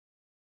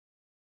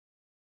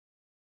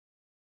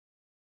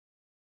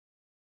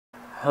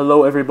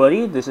Hello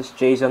everybody, this is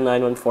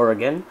Jason914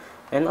 again,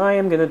 and I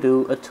am gonna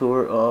do a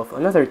tour of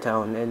another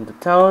town, and the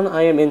town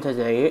I am in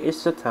today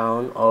is the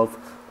town of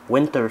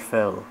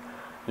Winterfell.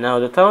 Now,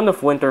 the town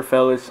of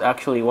Winterfell is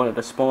actually one of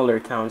the smaller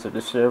towns of the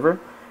server.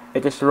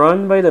 It is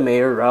run by the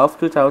mayor, Ralph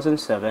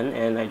 2007,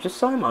 and I just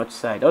saw him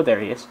outside. Oh,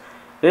 there he is.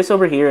 This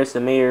over here is the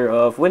mayor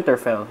of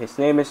Winterfell. His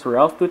name is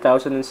Ralph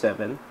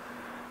 2007,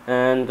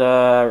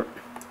 and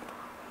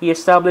he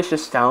established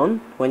this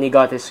town when he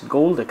got his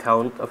gold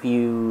account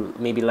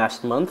maybe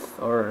last month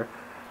or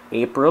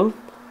April.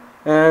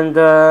 And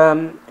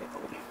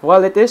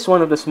while it is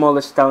one of the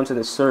smallest towns in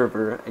the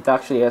server, it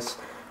actually has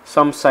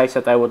some sites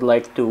that I would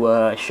like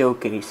to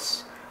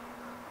showcase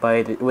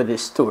with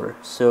this tour.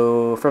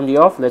 So from the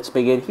off, let's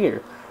begin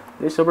here.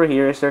 This over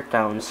here is their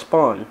town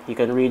spawn. You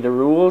can read the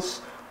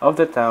rules of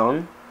the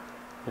town.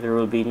 There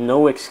will be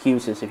no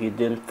excuses if you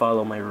didn't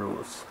follow my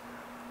rules.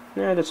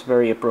 Yeah, that's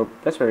very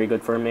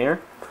good for a mayor.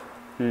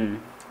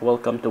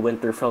 Welcome to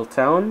Winterfell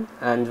town,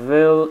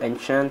 Anvil,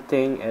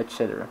 Enchanting,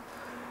 etc.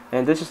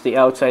 And this is the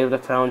outside of the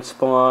town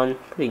spawn.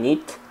 Pretty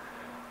neat.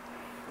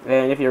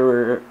 And if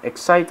you're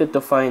excited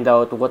to find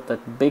out what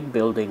that big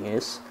building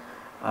is,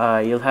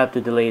 you'll have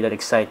to delay that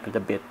excitement a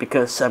bit,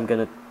 because I'm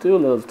gonna do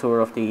a little tour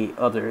of the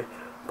other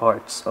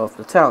parts of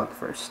the town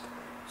first.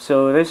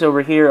 So this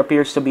over here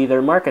appears to be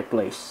their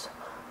marketplace.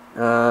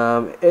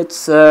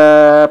 It's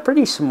a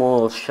pretty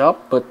small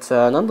shop, but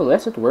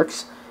nonetheless it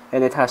works.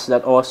 And it has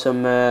that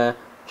awesome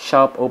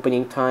shop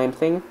opening time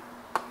thing.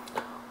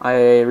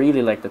 I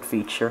really like that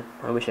feature.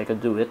 I wish I could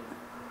do it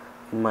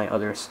in my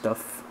other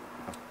stuff.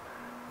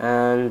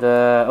 And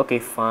okay,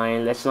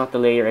 fine, let's not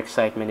delay your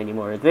excitement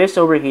anymore. This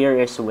over here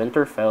is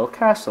Winterfell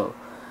Castle.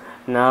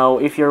 Now,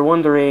 if you're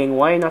wondering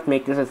why not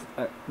make this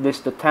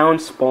the town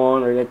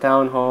spawn or the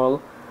town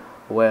hall,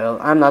 well,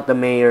 I'm not the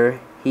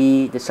mayor.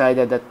 He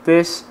decided that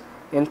this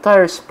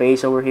entire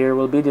space over here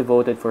will be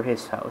devoted for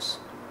his house.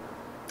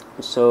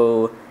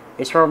 So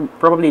it's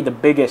probably the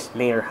biggest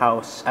mayor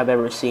house I've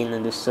ever seen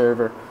in this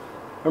server.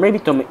 Or maybe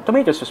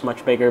Tomatoes was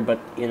much bigger, but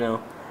you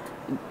know,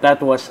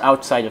 that was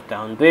outside of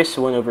town. This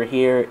one over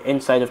here,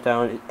 inside of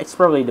town, it's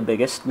probably the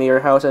biggest mayor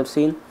house I've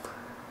seen.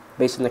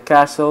 Based in the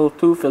castle,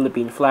 2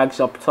 Philippine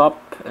flags up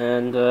top,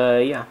 and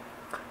yeah.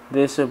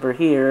 This over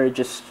here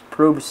just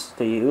proves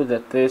to you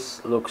that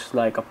this looks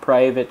like a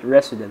private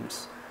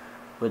residence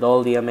with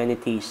all the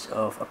amenities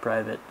of a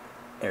private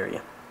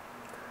area.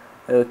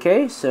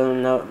 Okay, so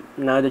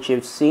now that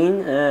you've seen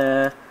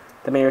the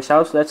mayor's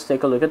house, let's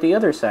take a look at the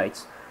other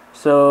sides.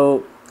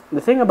 So the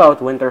thing about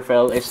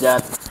Winterfell is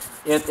that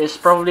it is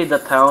probably the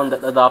town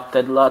that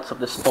adopted lots of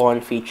the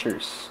spawn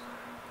features.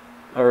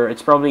 Or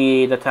it's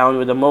probably the town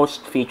with the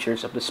most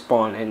features of the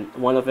spawn, and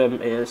one of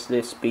them is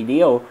this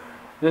BDO.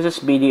 This is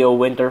BDO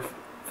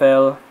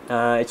Winterfell.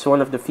 It's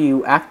one of the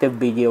few active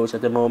BDOs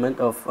at the moment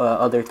of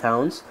other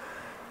towns.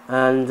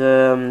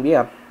 And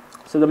yeah.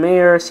 So the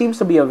mayor seems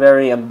to be a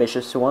very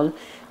ambitious one,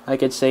 I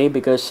could say,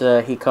 because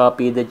he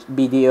copied the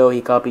BDO,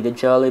 he copied the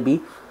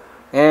Jollibee,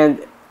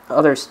 and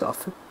other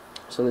stuff.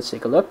 So let's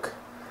take a look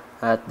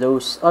at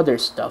those other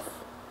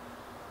stuff.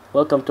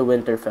 Welcome to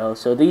Winterfell.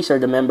 So these are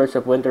the members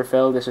of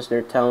Winterfell. This is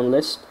their town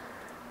list.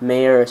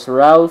 Mayor is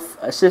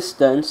Ralph.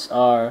 Assistants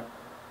are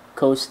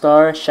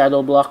Co-Star,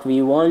 Shadowblock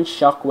V1,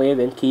 Shockwave,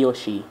 and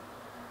Kiyoshi.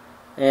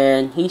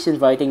 And he's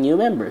inviting new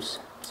members.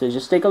 So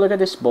just take a look at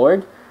this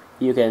board.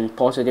 You can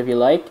pause it if you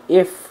like,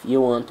 if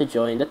you want to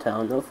join the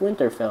town of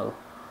Winterfell.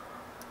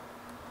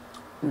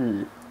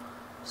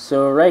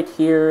 So right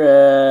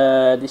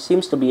here, this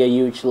seems to be a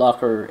huge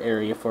locker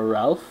area for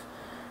Ralph.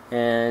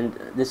 And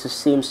this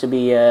seems to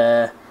be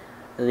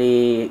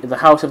the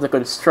house of the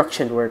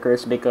construction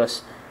workers,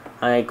 because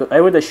I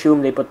would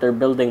assume they put their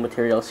building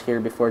materials here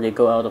before they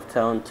go out of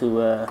town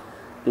to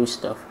do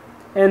stuff.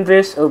 And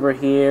this over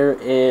here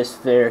is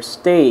their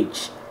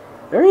stage.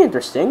 Very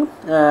interesting.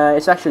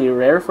 It's actually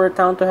rare for a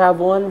town to have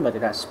one, but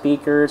it has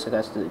speakers, it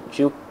has the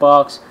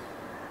jukebox,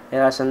 it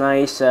has a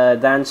nice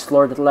dance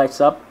floor that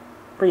lights up.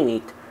 Pretty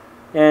neat.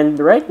 And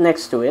right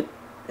next to it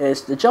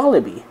is the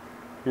Jollibee.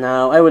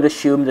 Now, I would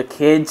assume the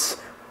kids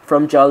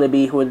from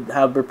Jollibee who would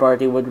have their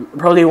party would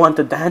probably want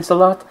to dance a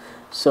lot,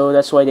 so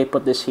that's why they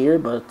put this here.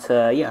 But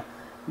yeah,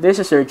 this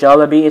is their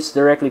Jollibee. It's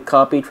directly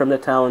copied from the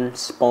town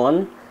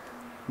spawn,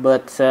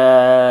 but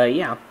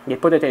yeah, they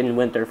put it in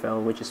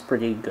Winterfell, which is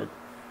pretty good.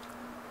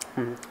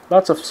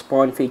 Lots of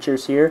spawn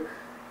features here.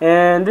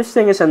 And this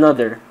thing is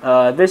another.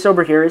 This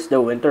over here is the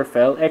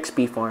Winterfell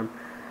XP farm.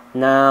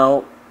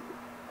 Now,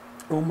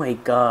 oh my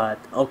god.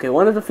 Okay,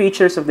 one of the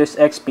features of this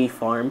XP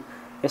farm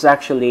is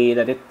actually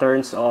that it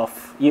turns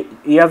off. You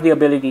have the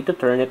ability to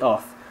turn it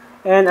off.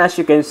 And as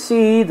you can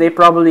see, they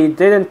probably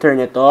didn't turn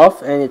it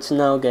off, and it's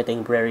now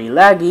getting very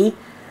laggy.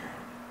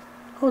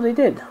 Oh, they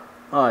did.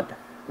 Odd.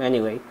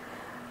 Anyway.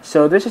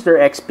 So this is their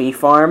XP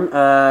farm.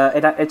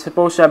 It's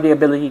supposed to have the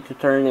ability to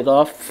turn it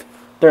off,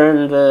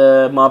 turn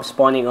the mob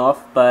spawning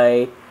off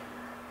by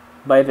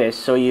this.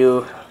 So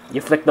you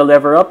flick the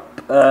lever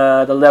up,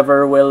 the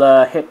lever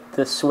will hit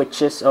the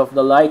switches of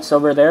the lights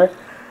over there,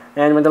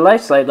 And when the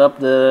lights light up,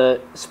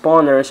 the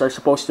spawners are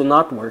supposed to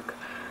not work.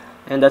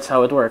 and that's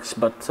how it works.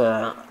 But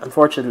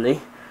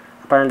unfortunately,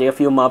 apparently a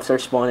few mobs are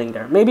spawning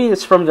there. Maybe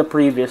it's from the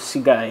previous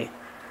guy.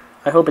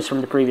 I hope it's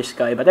from the previous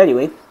guy. But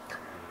anyway,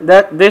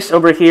 this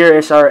over here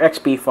is our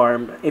XP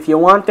farm. If you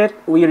want it,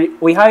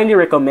 we highly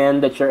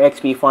recommend that your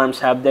XP farms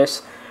have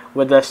this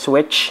with a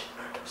switch,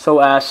 so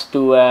as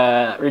to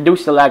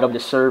reduce the lag of the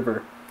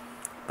server.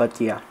 But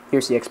yeah,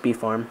 here's the XP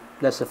farm.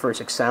 That's the first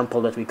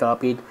example that we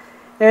copied.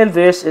 And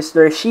this is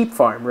their sheep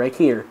farm right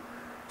here.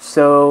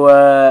 So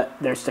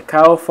there's the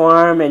cow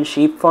farm and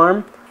sheep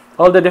farm.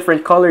 All the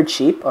different colored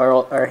sheep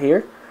are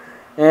here.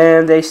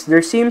 And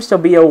there seems to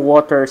be a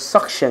water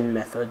suction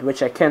method,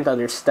 which I can't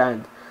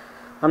understand.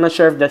 I'm not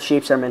sure if the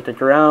sheep are meant to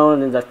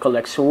drown and that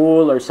collects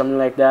wool or something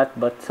like that,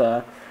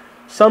 but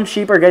some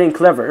sheep are getting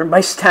clever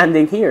by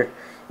standing here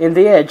in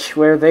the edge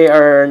where they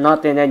are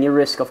not in any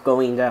risk of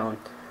going down.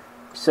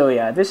 So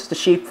yeah, this is the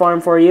sheep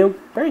farm for you.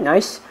 Very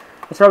nice.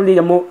 It's probably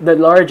the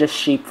largest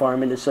sheep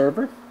farm in the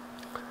server.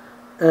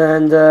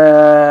 And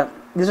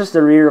this is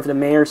the rear of the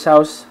mayor's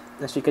house,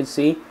 as you can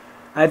see.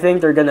 I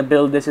think they're gonna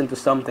build this into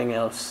something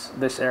else,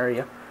 this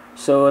area.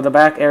 So the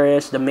back area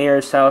is the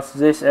mayor's house.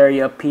 This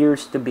area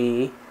appears to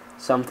be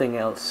something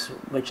else,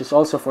 which is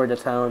also for the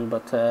town,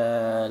 but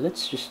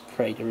let's just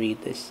try to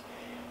read this.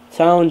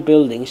 Town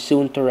building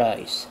soon to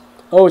rise.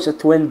 Oh, it's a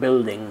twin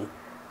building.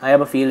 I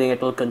have a feeling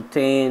it will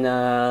contain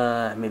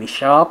maybe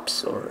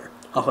shops or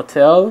a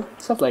hotel,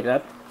 stuff like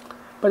that.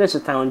 But it's a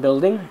town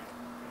building.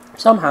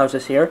 Some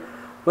houses here.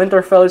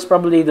 Winterfell is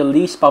probably the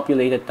least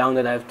populated town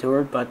that I've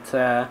toured, but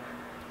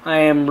I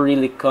am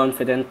really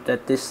confident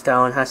that this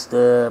town has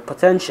the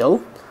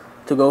potential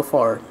to go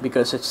far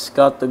because it's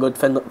got the good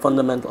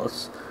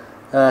fundamentals.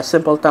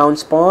 Simple town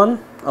spawn,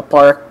 a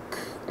park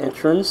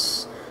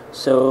entrance.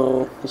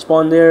 So you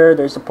spawn there,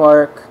 there's a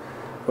park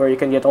where you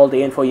can get all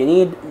the info you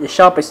need. The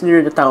shop is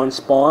near the town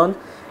spawn.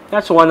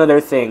 That's one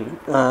other thing.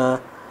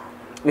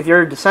 If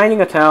you're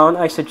designing a town,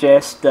 I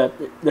suggest that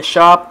the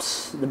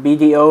shops, the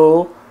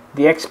BDO,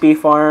 the XP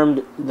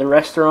farm, the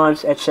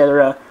restaurants,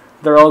 etc.,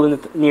 they're all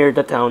near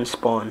the town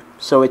spawn.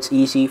 So it's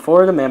easy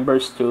for the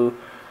members to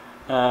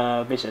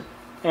visit.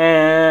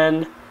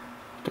 And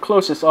to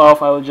close this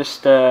off, I will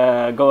just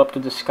go up to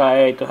the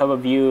sky to have a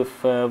view of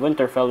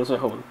Winterfell as a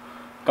whole.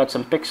 Got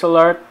some pixel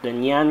art, the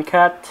Nyan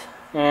Cat,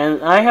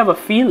 and I have a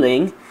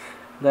feeling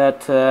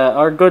that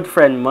our good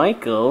friend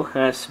Michael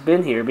has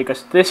been here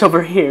because this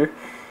over here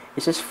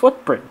is his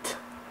footprint.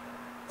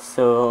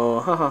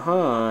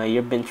 So,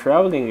 you've been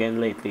traveling again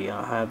lately,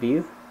 have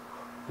you,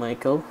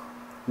 Michael?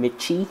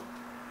 Mitchie?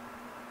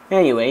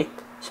 Anyway,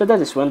 so that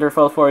is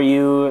Winterfell for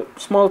you.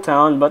 Small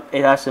town, but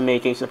it has the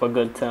makings of a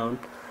good town.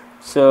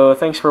 So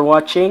thanks for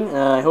watching.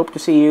 I hope to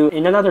see you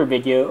in another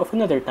video of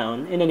another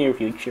town in the near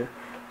future.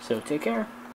 So take care.